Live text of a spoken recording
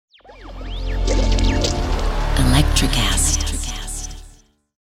Electricast.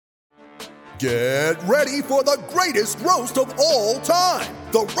 Get ready for the greatest roast of all time,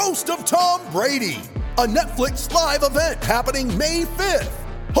 the Roast of Tom Brady, a Netflix live event happening May 5th.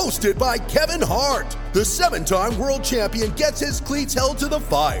 Hosted by Kevin Hart, the 7-time world champion gets his cleats held to the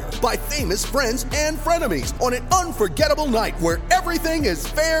fire by famous friends and frenemies on an unforgettable night where everything is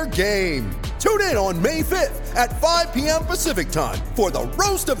fair game. Tune in on May 5th at 5 p.m. Pacific time for the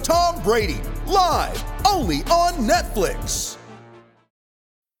Roast of Tom Brady, live only on Netflix.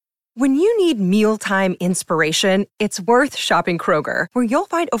 When you need mealtime inspiration, it's worth shopping Kroger, where you'll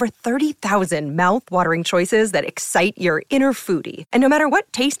find over 30,000 mouth-watering choices that excite your inner foodie. And no matter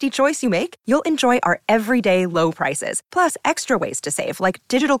what tasty choice you make, you'll enjoy our everyday low prices, plus extra ways to save, like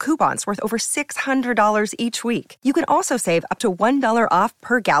digital coupons worth over $600 each week. You can also save up to $1 off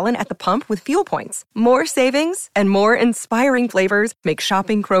per gallon at the pump with fuel points. More savings and more inspiring flavors make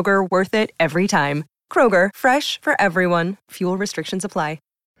shopping Kroger worth it every time. Kroger, fresh for everyone. Fuel restrictions apply.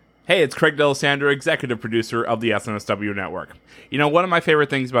 Hey, it's Craig D'Alessandro, executive producer of the SNSW Network. You know, one of my favorite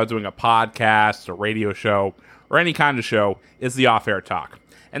things about doing a podcast, a radio show, or any kind of show is the off-air talk,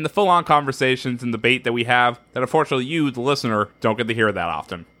 and the full-on conversations and debate that we have that unfortunately you, the listener, don't get to hear that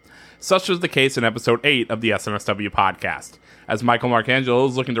often. Such was the case in episode 8 of the SNSW podcast. As Michael Marcangelo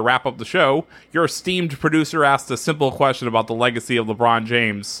is looking to wrap up the show, your esteemed producer asked a simple question about the legacy of LeBron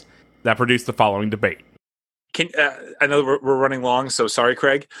James that produced the following debate. I know we're running long, so sorry,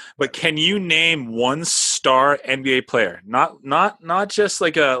 Craig. But can you name one star NBA player, not just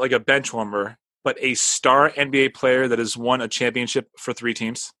like a bench warmer, but a star NBA player that has won a championship for 3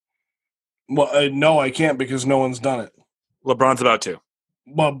 teams? Well, no, I can't because no one's done it. LeBron's about to.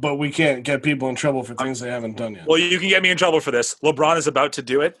 But we can't get people in trouble for things they haven't done yet. Well, you can get me in trouble for this. LeBron is about to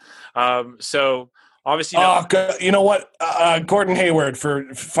do it. So obviously, you know what? Gordon Hayward for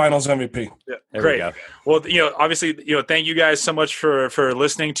Finals MVP. Yeah, great. Well, obviously, thank you guys so much for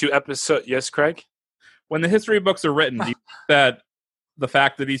listening to episode. Yes, Craig. When the history books are written, do you think that the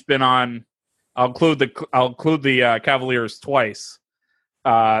fact that he's been on, I'll include the Cavaliers twice.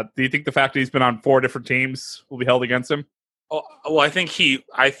 Do you think the fact that he's been on 4 different teams will be held against him? Oh, well, I think.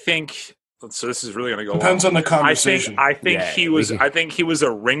 So this is really going to go. Depends on the conversation. I think he was. I think he was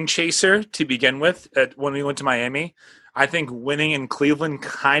a ring chaser to begin with. When we went to Miami, I think winning in Cleveland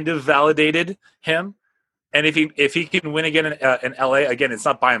kind of validated him. And if he can win again in LA, again, it's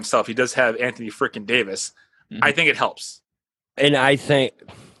not by himself. He does have Anthony frickin' Davis. Mm-hmm. I think it helps. And I think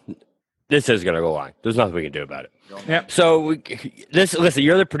this is going to go on. There's nothing we can do about it. Yep. So listen,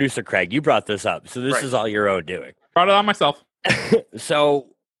 you're the producer, Craig. You brought this up, so this is all your own doing. Brought it on myself. So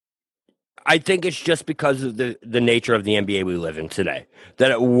I think it's just because of the nature of the NBA we live in today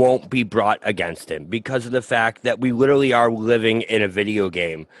that it won't be brought against him, because of the fact that we literally are living in a video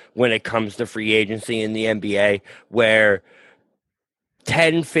game when it comes to free agency in the NBA, where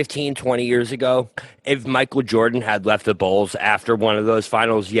 10, 15, 20 years ago, if Michael Jordan had left the Bulls after one of those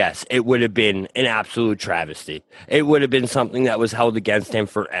finals, yes, it would have been an absolute travesty. It would have been something that was held against him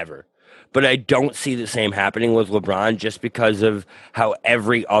forever. But I don't see the same happening with LeBron just because of how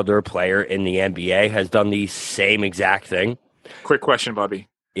every other player in the NBA has done the same exact thing. Quick question, Bobby.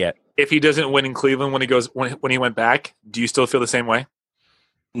 Yeah. If he doesn't win in Cleveland when he went back, do you still feel the same way?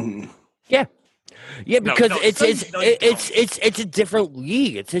 Mm-hmm. Yeah. Yeah, because it's a different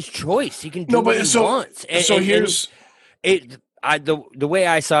league. It's his choice. He can do what he wants. The way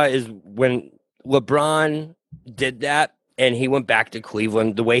I saw it is when LeBron did that, and he went back to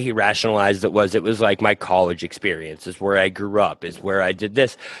Cleveland, the way he rationalized it was like my college experience is where I grew up, is where I did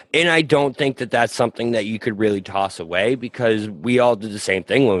this. And I don't think that that's something that you could really toss away, because we all did the same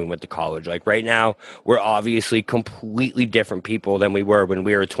thing when we went to college. Like right now, we're obviously completely different people than we were when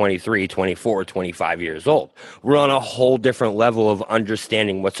we were 23, 24, 25 years old. We're on a whole different level of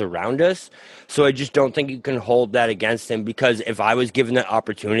understanding what's around us. So I just don't think you can hold that against him, because if I was given that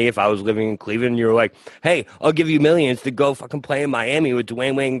opportunity, if I was living in Cleveland and you were like, hey, I'll give you millions to go fucking play in Miami with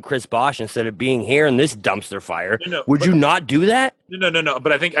Dwayne Wade and Chris Bosh instead of being here in this dumpster fire, would you not do that? No.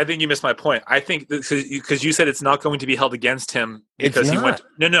 But I think you missed my point. I think because you said it's not going to be held against him because he went.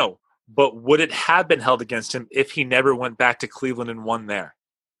 No. But would it have been held against him if he never went back to Cleveland and won there?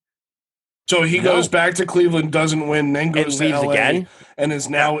 So he goes back to Cleveland, doesn't win, then goes to LA again, and is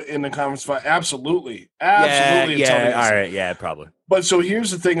now in the conference final. Absolutely. Yeah, all right, yeah, probably. But so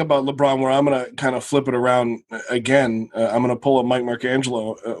here's the thing about LeBron, where I'm going to kind of flip it around again. I'm going to pull up Mike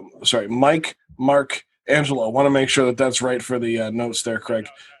Marcangelo. I want to make sure that that's right for the notes there, Craig.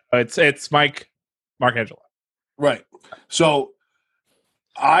 It's Mike Marcangelo. Right. So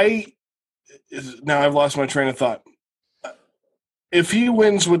I've lost my train of thought. If he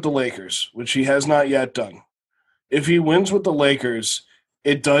wins with the Lakers, which he has not yet done, if he wins with the Lakers,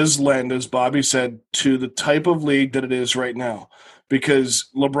 it does lend, as Bobby said, to the type of league that it is right now. Because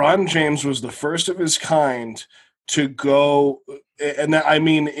LeBron James was the first of his kind to go, and I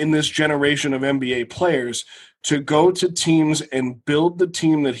mean in this generation of NBA players, to go to teams and build the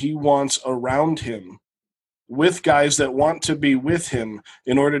team that he wants around him with guys that want to be with him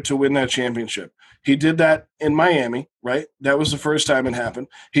in order to win that championship. He did that in Miami, right? That was the first time it happened.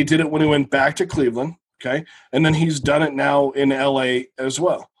 He did it when he went back to Cleveland, okay? And then he's done it now in LA as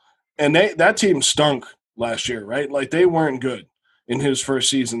well. And that team stunk last year, right? Like, they weren't good in his first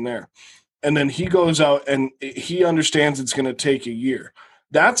season there. And then he goes out and he understands it's going to take a year.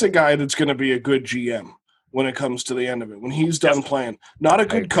 That's a guy that's going to be a good GM when it comes to the end of it, when he's done playing. Not a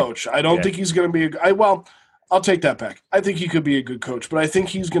good coach. I don't think he's going to be I'll take that back. I think he could be a good coach, but I think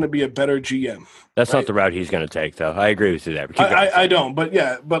he's going to be a better GM. That's not the route he's going to take, though. I agree with you there. I don't, but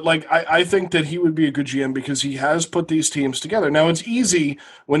yeah, but like I think that he would be a good GM because he has put these teams together. Now, it's easy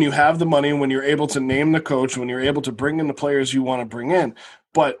when you have the money, when you're able to name the coach, when you're able to bring in the players you want to bring in.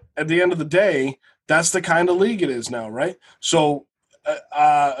 But at the end of the day, that's the kind of league it is now, right? So,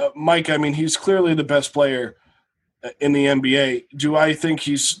 Mike, I mean, he's clearly the best player in the NBA. Do I think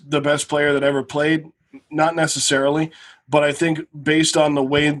he's the best player that ever played? Not necessarily, but I think based on the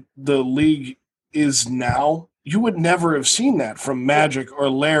way the league is now, you would never have seen that from Magic or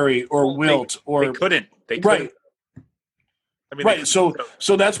Larry or Wilt. They couldn't. Right. I mean, right. So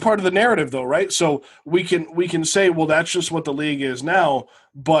that's part of the narrative, though, right? So we can say, well, that's just what the league is now,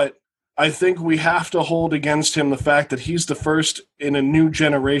 but I think we have to hold against him the fact that he's the first in a new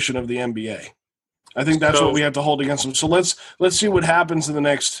generation of the NBA. I think that's what we have to hold against him. So let's see what happens in the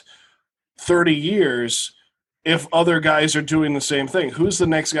next 30 years if other guys are doing the same thing. Who's the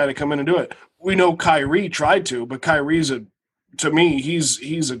next guy to come in and do it? We know Kyrie tried to, but Kyrie's to me,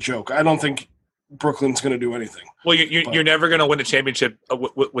 he's a joke. I don't think Brooklyn's going to do anything. Well, you're never going to win a championship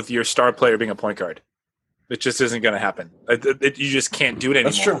with your star player being a point guard. It just isn't going to happen. You just can't do it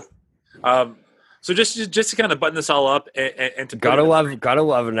anymore. That's true. So just to kind of button this all up and to gotta love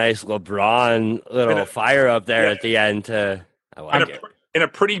a nice LeBron little fire up there at the end. In a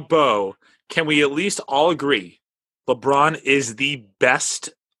pretty bow, can we at least all agree LeBron is the best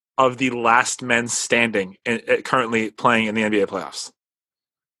of the last men standing currently playing in the NBA playoffs?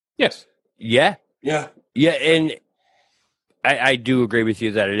 Yes. Yeah. Yeah. Yeah, and I do agree with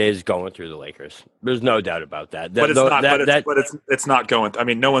you that it is going through the Lakers. There's no doubt about that. But it's not going. I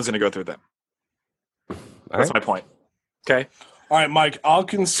mean, no one's going to go through them. That's my point. Okay. All right, Mike. I'll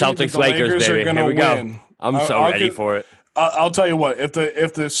concede Celtics, the Lakers, are going to win. I'm ready for it. I'll tell you what. If the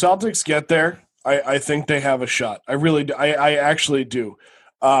Celtics get there, I think they have a shot. I really do. I actually do.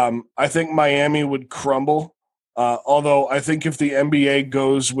 I think Miami would crumble. Although I think if the NBA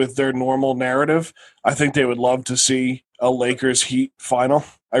goes with their normal narrative, I think they would love to see a Lakers Heat final.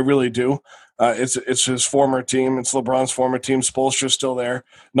 I really do. It's his former team. It's LeBron's former team. Spoelstra's still there.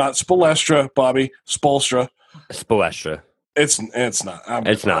 Not Spoelstra, Bobby. Spoelstra. Spoelstra. It's not.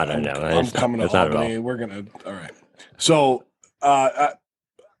 It's not. I know. I'm coming to Albany. We're gonna. All right. So,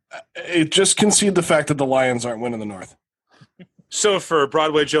 it just concede the fact that the Lions aren't winning the North. So for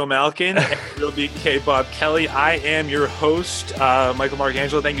Broadway Joe Malkin and Real BK Bob Kelly, I am your host, Michael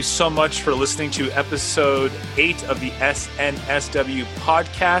Marcangelo. Thank you so much for listening to episode 8 of the SNSW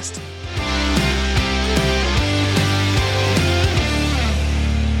podcast.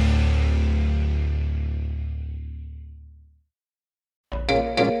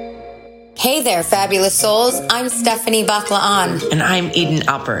 Hey there, fabulous souls. I'm Stephanie Baklaan. And I'm Eden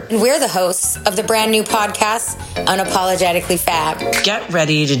Alpert. And we're the hosts of the brand new podcast, Unapologetically Fab. Get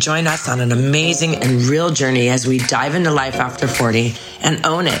ready to join us on an amazing and real journey as we dive into life after 40 and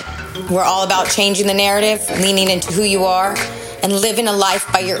own it. We're all about changing the narrative, leaning into who you are, and living a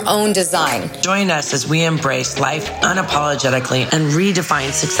life by your own design. Join us as we embrace life unapologetically and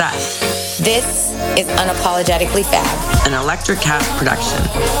redefine success. This is Unapologetically Fab, an Electric Cast production.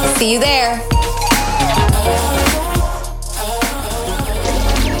 See you there.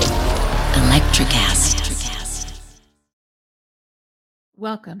 Electricast.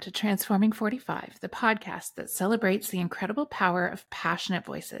 Welcome to Transforming 45, the podcast that celebrates the incredible power of passionate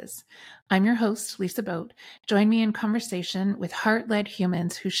voices. I'm your host, Lisa Boat. Join me in conversation with heart-led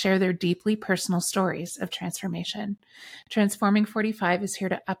humans who share their deeply personal stories of transformation. Transforming 45 is here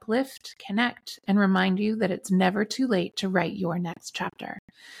to uplift, connect, and remind you that it's never too late to write your next chapter.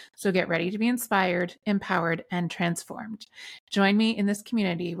 So get ready to be inspired, empowered, and transformed. Join me in this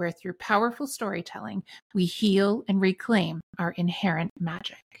community where through powerful storytelling, we heal and reclaim our inherent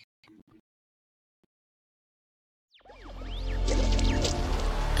magic.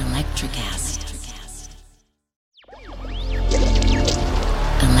 Electricast.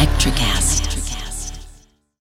 Electricast.